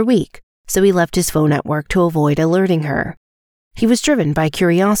for another week, so he left his phone at work to avoid alerting her. He was driven by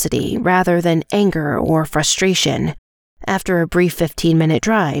curiosity rather than anger or frustration. After a brief 15-minute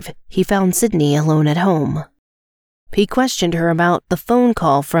drive, he found Sydney alone at home. He questioned her about the phone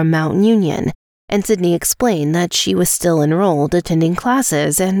call from Mount Union, and Sydney explained that she was still enrolled, attending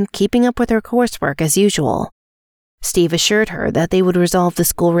classes and keeping up with her coursework as usual. Steve assured her that they would resolve the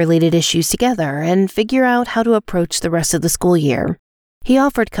school-related issues together and figure out how to approach the rest of the school year. He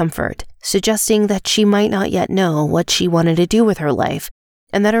offered comfort, suggesting that she might not yet know what she wanted to do with her life,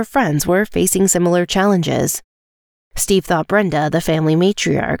 and that her friends were facing similar challenges. Steve thought Brenda, the family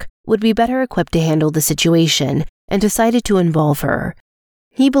matriarch, would be better equipped to handle the situation and decided to involve her.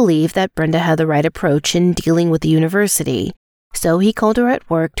 He believed that Brenda had the right approach in dealing with the university, so he called her at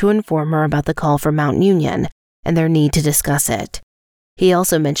work to inform her about the call from Mount Union and their need to discuss it. He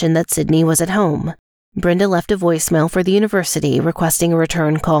also mentioned that Sydney was at home. Brenda left a voicemail for the university requesting a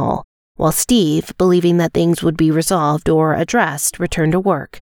return call, while Steve, believing that things would be resolved or addressed, returned to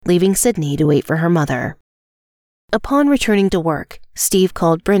work, leaving Sydney to wait for her mother. Upon returning to work, Steve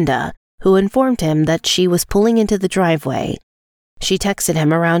called Brenda, who informed him that she was pulling into the driveway. She texted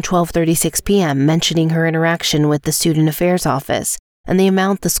him around 12:36 p.m. mentioning her interaction with the Student Affairs Office and the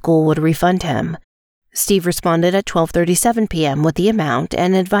amount the school would refund him. Steve responded at 12:37 p.m. with the amount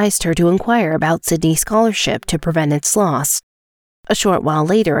and advised her to inquire about Sydney's scholarship to prevent its loss. A short while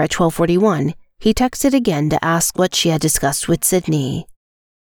later, at 12:41, he texted again to ask what she had discussed with Sydney.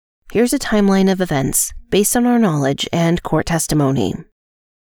 Here's a timeline of events based on our knowledge and court testimony.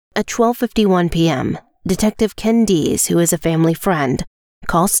 At 12:51 p.m., Detective Ken Dees, who is a family friend,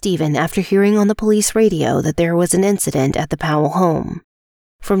 calls Stephen after hearing on the police radio that there was an incident at the Powell home.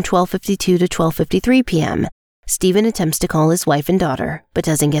 From 12:52 to 12:53 p.m., Stephen attempts to call his wife and daughter, but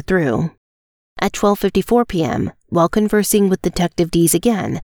doesn't get through. At 12:54 p.m., while conversing with Detective Dees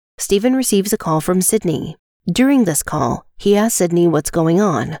again, Stephen receives a call from Sydney. During this call, he asks Sydney what's going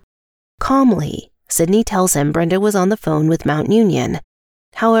on. Calmly, Sydney tells him Brenda was on the phone with Mount Union.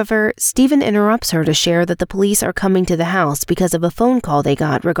 However, Stephen interrupts her to share that the police are coming to the house because of a phone call they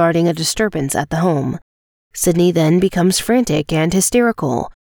got regarding a disturbance at the home. Sydney then becomes frantic and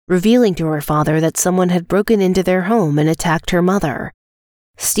hysterical, revealing to her father that someone had broken into their home and attacked her mother.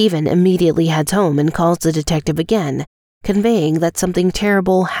 Stephen immediately heads home and calls the detective again, conveying that something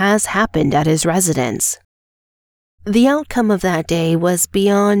terrible has happened at his residence. The outcome of that day was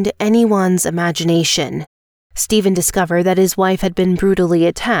beyond anyone's imagination. Stephen discovered that his wife had been brutally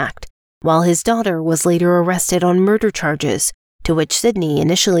attacked, while his daughter was later arrested on murder charges, to which Sydney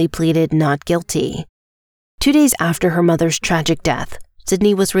initially pleaded not guilty. 2 days after her mother's tragic death,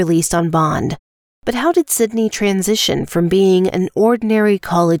 Sydney was released on bond. But how did Sydney transition from being an ordinary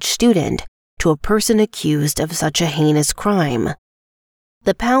college student to a person accused of such a heinous crime?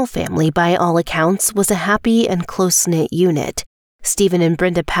 The Powell family, by all accounts, was a happy and close-knit unit. Stephen and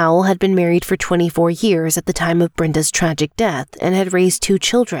Brenda Powell had been married for 24 years at the time of Brenda's tragic death and had raised 2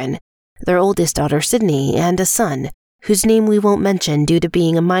 children, their oldest daughter Sydney and a son, whose name we won't mention due to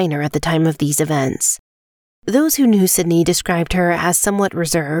being a minor at the time of these events. Those who knew Sydney described her as somewhat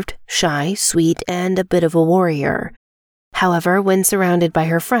reserved, shy, sweet, and a bit of a warrior. However, when surrounded by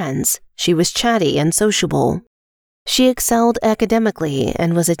her friends, she was chatty and sociable. She excelled academically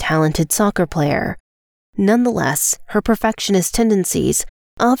and was a talented soccer player. Nonetheless, her perfectionist tendencies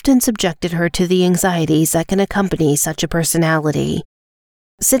often subjected her to the anxieties that can accompany such a personality.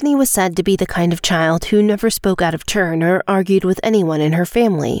 Sydney was said to be the kind of child who never spoke out of turn or argued with anyone in her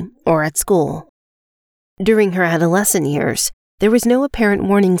family or at school. During her adolescent years, there was no apparent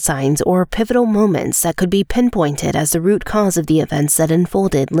warning signs or pivotal moments that could be pinpointed as the root cause of the events that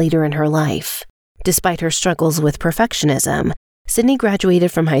unfolded later in her life. Despite her struggles with perfectionism, Sydney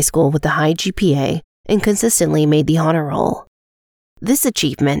graduated from high school with a high GPA and consistently made the honor roll. This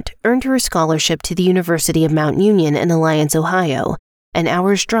achievement earned her a scholarship to the University of Mount Union in Alliance, Ohio, an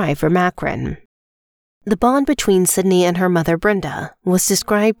hour's drive from Akron. The bond between Sydney and her mother, Brenda, was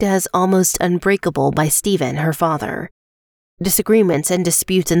described as almost unbreakable by Stephen, her father. Disagreements and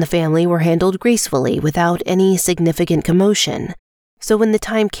disputes in the family were handled gracefully without any significant commotion. So when the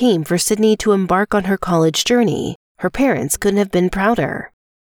time came for Sydney to embark on her college journey, her parents couldn't have been prouder.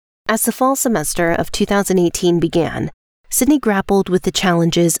 As the fall semester of 2018 began, Sydney grappled with the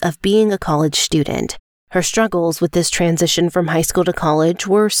challenges of being a college student. Her struggles with this transition from high school to college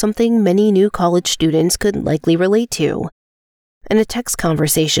were something many new college students could likely relate to. In a text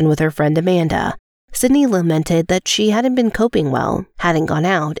conversation with her friend Amanda, Sydney lamented that she hadn't been coping well, hadn't gone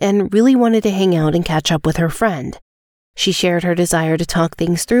out, and really wanted to hang out and catch up with her friend. She shared her desire to talk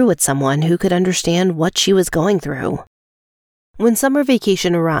things through with someone who could understand what she was going through. When summer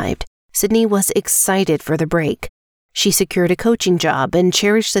vacation arrived, Sydney was excited for the break. She secured a coaching job and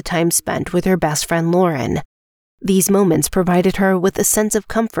cherished the time spent with her best friend Lauren. These moments provided her with a sense of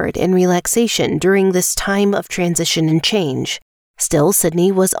comfort and relaxation during this time of transition and change. Still,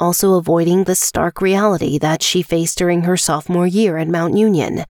 Sydney was also avoiding the stark reality that she faced during her sophomore year at Mount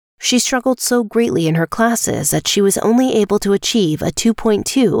Union. She struggled so greatly in her classes that she was only able to achieve a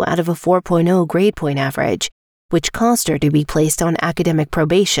 2.2 out of a 4.0 grade point average, which caused her to be placed on academic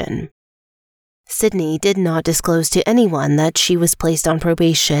probation. Sydney did not disclose to anyone that she was placed on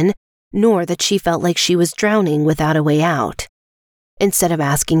probation, nor that she felt like she was drowning without a way out. Instead of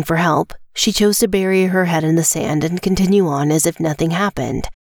asking for help, she chose to bury her head in the sand and continue on as if nothing happened,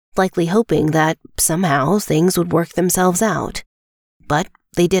 likely hoping that somehow things would work themselves out. But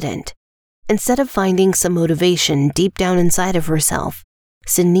they didn't. Instead of finding some motivation deep down inside of herself,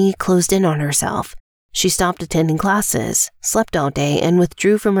 Sydney closed in on herself. She stopped attending classes, slept all day, and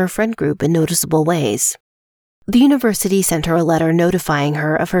withdrew from her friend group in noticeable ways. The university sent her a letter notifying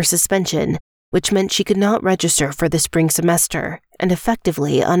her of her suspension, which meant she could not register for the spring semester, and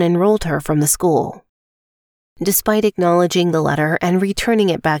effectively unenrolled her from the school. Despite acknowledging the letter and returning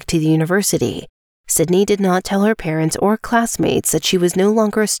it back to the university, Sydney did not tell her parents or classmates that she was no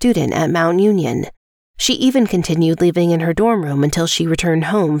longer a student at Mount Union. She even continued living in her dorm room until she returned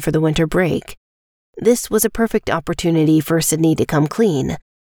home for the winter break. This was a perfect opportunity for Sydney to come clean,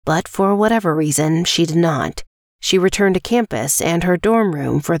 but for whatever reason, she did not. She returned to campus and her dorm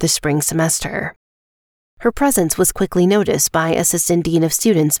room for the spring semester. Her presence was quickly noticed by Assistant Dean of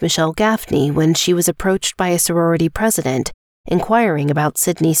Students Michelle Gaffney when she was approached by a sorority president inquiring about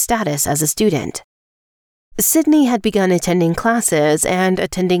Sydney's status as a student. Sydney had begun attending classes and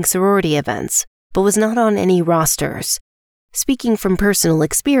attending sorority events, but was not on any rosters. Speaking from personal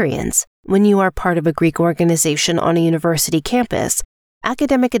experience, when you are part of a Greek organization on a university campus,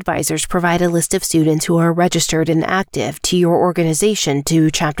 academic advisors provide a list of students who are registered and active to your organization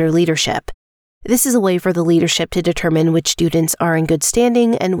to chapter leadership. This is a way for the leadership to determine which students are in good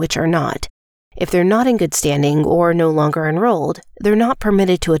standing and which are not. If they're not in good standing or no longer enrolled, they're not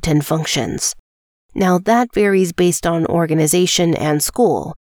permitted to attend functions. Now, that varies based on organization and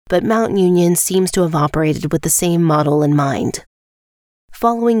school, but Mount Union seems to have operated with the same model in mind.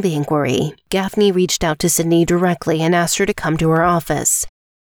 Following the inquiry, Gaffney reached out to Sydney directly and asked her to come to her office.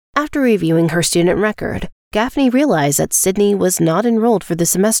 After reviewing her student record, Gaffney realized that Sydney was not enrolled for the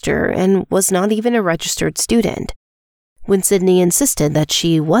semester and was not even a registered student. When Sydney insisted that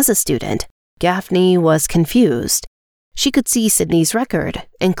she was a student, Gaffney was confused. She could see Sydney's record,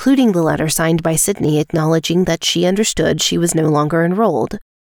 including the letter signed by Sydney acknowledging that she understood she was no longer enrolled.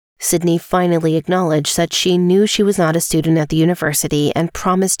 Sydney finally acknowledged that she knew she was not a student at the university and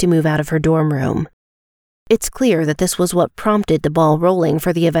promised to move out of her dorm room. It's clear that this was what prompted the ball rolling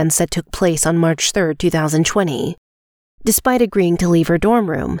for the events that took place on March 3, 2020. Despite agreeing to leave her dorm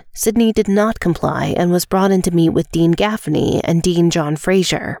room, Sydney did not comply and was brought in to meet with Dean Gaffney and Dean John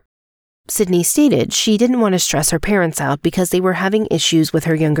Fraser. Sydney stated she didn't want to stress her parents out because they were having issues with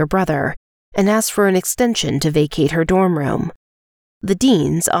her younger brother, and asked for an extension to vacate her dorm room. The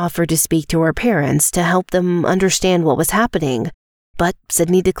deans offered to speak to her parents to help them understand what was happening, but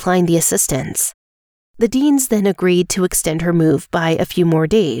Sydney declined the assistance. The deans then agreed to extend her move by a few more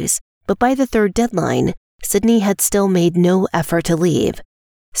days, but by the third deadline, Sydney had still made no effort to leave.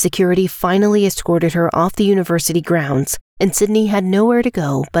 Security finally escorted her off the university grounds, and Sydney had nowhere to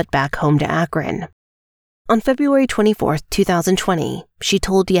go but back home to Akron. On February 24, 2020, she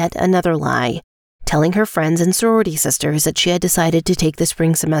told yet another lie, telling her friends and sorority sisters that she had decided to take the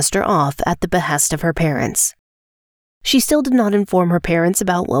spring semester off at the behest of her parents. She still did not inform her parents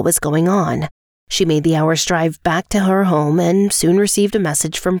about what was going on. She made the hour's drive back to her home and soon received a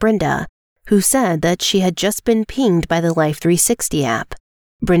message from Brenda, who said that she had just been pinged by the Life 360 app.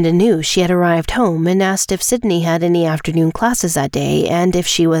 Brenda knew she had arrived home and asked if Sydney had any afternoon classes that day and if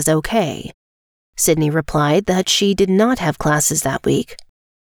she was okay. Sydney replied that she did not have classes that week.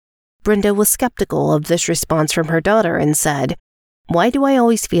 Brenda was skeptical of this response from her daughter and said, "Why do I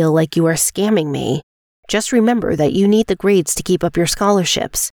always feel like you are scamming me? Just remember that you need the grades to keep up your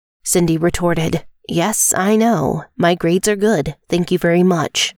scholarships." Cindy retorted, "Yes, I know. My grades are good. Thank you very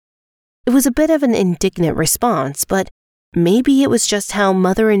much." It was a bit of an indignant response, but maybe it was just how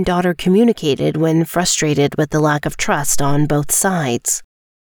mother and daughter communicated when frustrated with the lack of trust on both sides.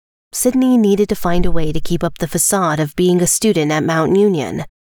 Sydney needed to find a way to keep up the facade of being a student at Mount Union.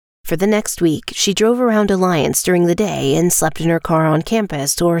 For the next week, she drove around Alliance during the day and slept in her car on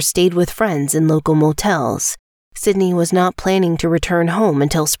campus or stayed with friends in local motels. Sydney was not planning to return home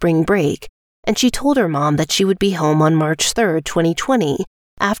until spring break, and she told her mom that she would be home on March 3rd, 2020,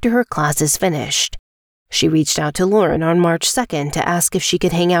 after her classes finished. She reached out to Lauren on March 2nd to ask if she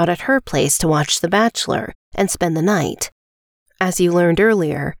could hang out at her place to watch The Bachelor and spend the night. As you learned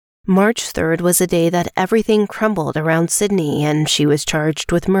earlier, March 3rd was a day that everything crumbled around Sydney, and she was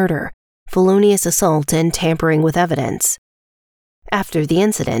charged with murder, felonious assault, and tampering with evidence. After the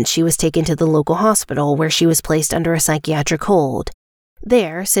incident, she was taken to the local hospital where she was placed under a psychiatric hold.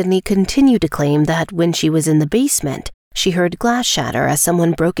 There, Sydney continued to claim that when she was in the basement, she heard glass shatter as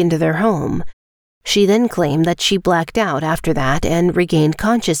someone broke into their home. She then claimed that she blacked out after that and regained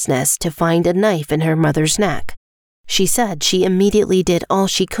consciousness to find a knife in her mother's neck. She said she immediately did all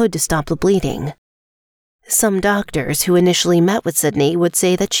she could to stop the bleeding. Some doctors who initially met with Sydney would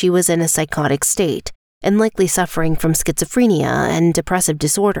say that she was in a psychotic state and likely suffering from schizophrenia and depressive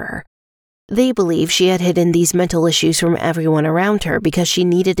disorder. They believe she had hidden these mental issues from everyone around her because she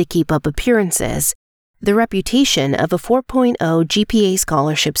needed to keep up appearances, the reputation of a 4.0 GPA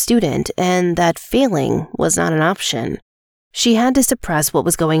scholarship student, and that failing was not an option. She had to suppress what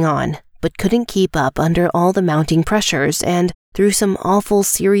was going on, but couldn't keep up under all the mounting pressures and, through some awful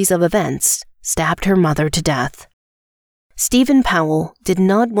series of events, stabbed her mother to death. Stephen Powell did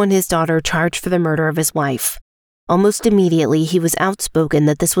not want his daughter charged for the murder of his wife. Almost immediately, he was outspoken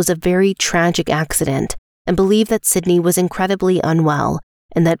that this was a very tragic accident and believed that Sydney was incredibly unwell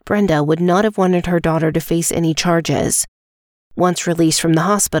and that Brenda would not have wanted her daughter to face any charges. Once released from the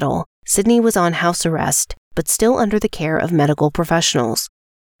hospital, Sydney was on house arrest, but still under the care of medical professionals.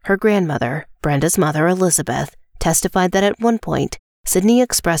 Her grandmother, Brenda's mother Elizabeth, testified that at one point, Sydney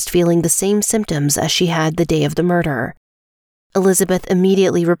expressed feeling the same symptoms as she had the day of the murder. Elizabeth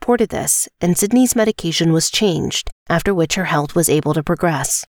immediately reported this, and Sydney's medication was changed, after which her health was able to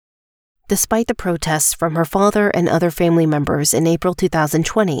progress. Despite the protests from her father and other family members in April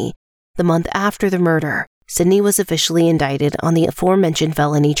 2020, the month after the murder, Sydney was officially indicted on the aforementioned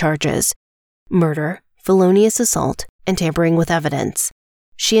felony charges: murder, felonious assault, and tampering with evidence.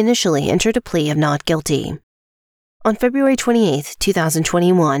 She initially entered a plea of not guilty. On February 28,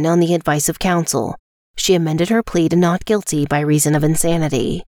 2021, on the advice of counsel, she amended her plea to not guilty by reason of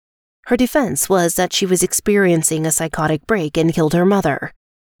insanity. Her defense was that she was experiencing a psychotic break and killed her mother.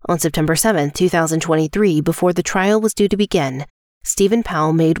 On September 7, 2023, before the trial was due to begin, Stephen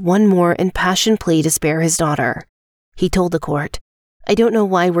Powell made one more impassioned plea to spare his daughter. He told the court, "I don't know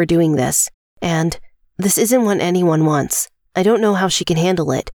why we're doing this, and this isn't what anyone wants. I don't know how she can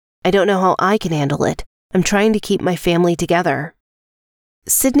handle it. I don't know how I can handle it. I'm trying to keep my family together."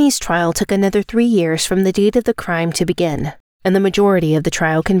 Sydney's trial took another 3 years from the date of the crime to begin, and the majority of the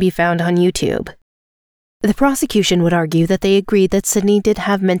trial can be found on YouTube. The prosecution would argue that they agreed that Sydney did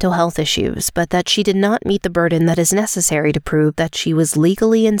have mental health issues, but that she did not meet the burden that is necessary to prove that she was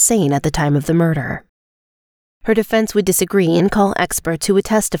legally insane at the time of the murder. Her defense would disagree and call experts who would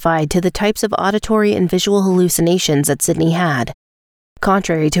testify to the types of auditory and visual hallucinations that Sydney had.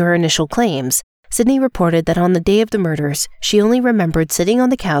 Contrary to her initial claims, Sydney reported that on the day of the murders, she only remembered sitting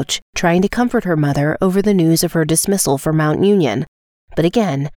on the couch trying to comfort her mother over the news of her dismissal from Mount Union, but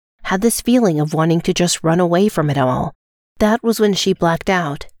again, had this feeling of wanting to just run away from it all. That was when she blacked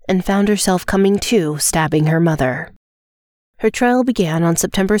out and found herself coming to, stabbing her mother. Her trial began on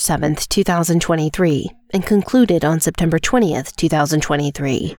September 7, 2023, and concluded on September 20,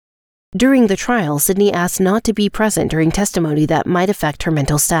 2023. During the trial, Sydney asked not to be present during testimony that might affect her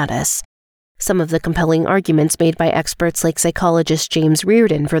mental status. Some of the compelling arguments made by experts like psychologist James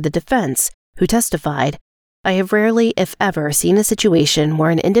Reardon for the defense, who testified, "I have rarely, if ever, seen a situation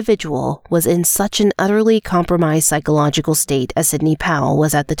where an individual was in such an utterly compromised psychological state as Sydney Powell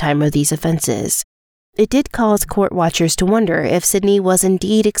was at the time of these offenses." It did cause court watchers to wonder if Sydney was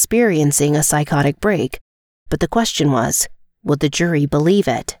indeed experiencing a psychotic break, but the question was, would the jury believe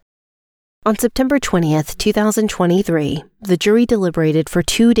it? On September 20, 2023, the jury deliberated for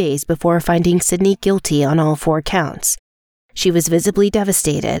 2 days before finding Sydney guilty on all 4 counts. She was visibly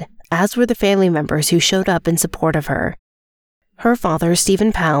devastated, as were the family members who showed up in support of her. Her father,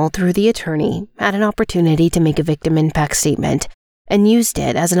 Stephen Powell, through the attorney, had an opportunity to make a victim impact statement and used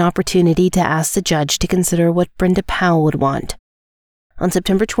it as an opportunity to ask the judge to consider what Brenda Powell would want. On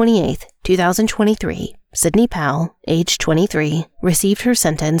September 28, 2023, Sydney Powell, age 23, received her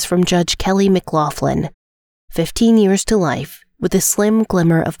sentence from Judge Kelly McLaughlin, 15 years to life, with a slim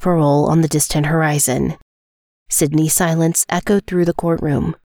glimmer of parole on the distant horizon. Sydney's silence echoed through the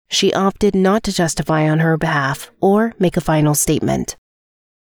courtroom. She opted not to testify on her behalf or make a final statement.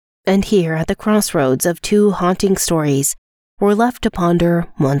 And here, at the crossroads of two haunting stories, we're left to ponder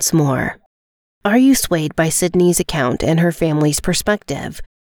once more. Are you swayed by Sydney's account and her family's perspective?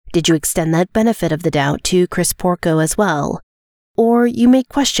 Did you extend that benefit of the doubt to Chris Porco as well? Or you may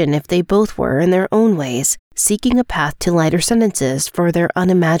question if they both were, in their own ways, seeking a path to lighter sentences for their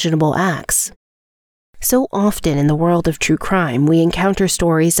unimaginable acts. So often in the world of true crime, we encounter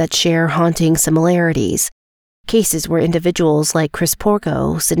stories that share haunting similarities. Cases where individuals like Chris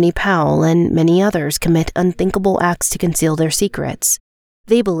Porco, Sydney Powell, and many others commit unthinkable acts to conceal their secrets.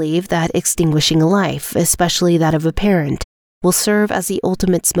 They believe that extinguishing a life, especially that of a parent, will serve as the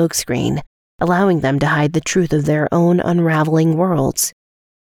ultimate smokescreen, allowing them to hide the truth of their own unraveling worlds.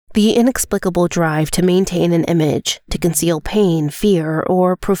 The inexplicable drive to maintain an image, to conceal pain, fear,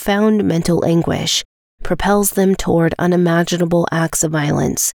 or profound mental anguish, propels them toward unimaginable acts of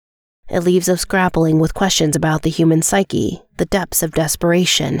violence. It leaves us grappling with questions about the human psyche, the depths of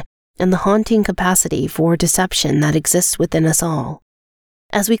desperation, and the haunting capacity for deception that exists within us all.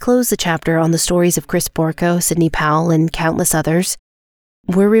 As we close the chapter on the stories of Chris Porco, Sydney Powell, and countless others,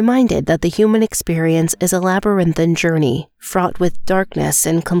 we're reminded that the human experience is a labyrinthine journey fraught with darkness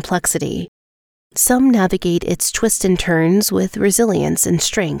and complexity. Some navigate its twists and turns with resilience and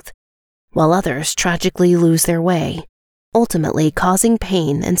strength, while others tragically lose their way, ultimately causing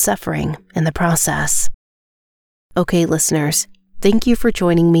pain and suffering in the process. Okay, listeners, thank you for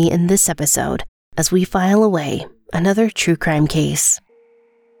joining me in this episode as we file away another true crime case.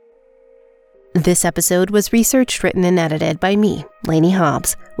 This episode was researched, written, and edited by me, Lainey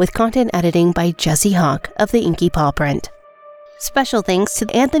Hobbs, with content editing by Jesse Hawk of the Inky Paw Print. Special thanks to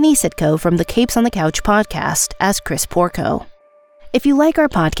Anthony Sitko from the Capes on the Couch podcast as Chris Porco. If you like our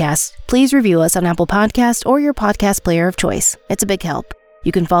podcast, please review us on Apple Podcasts or your podcast player of choice. It's a big help.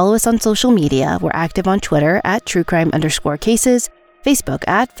 You can follow us on social media. We're active on Twitter at truecrime_cases, Facebook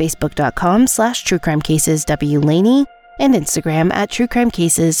at facebook.com/truecrimecaseswlaney, and Instagram at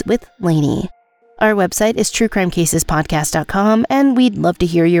truecrimecaseswithlainey. Our website is truecrimecasespodcast.com, and we'd love to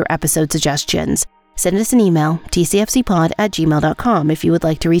hear your episode suggestions. Send us an email, tcfcpod@gmail.com, if you would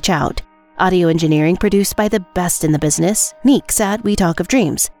like to reach out. Audio engineering produced by the best in the business, Neeks at We Talk of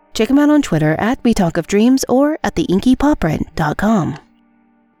Dreams. Check them out on Twitter at We Talk of Dreams or at theinkypawprint.com.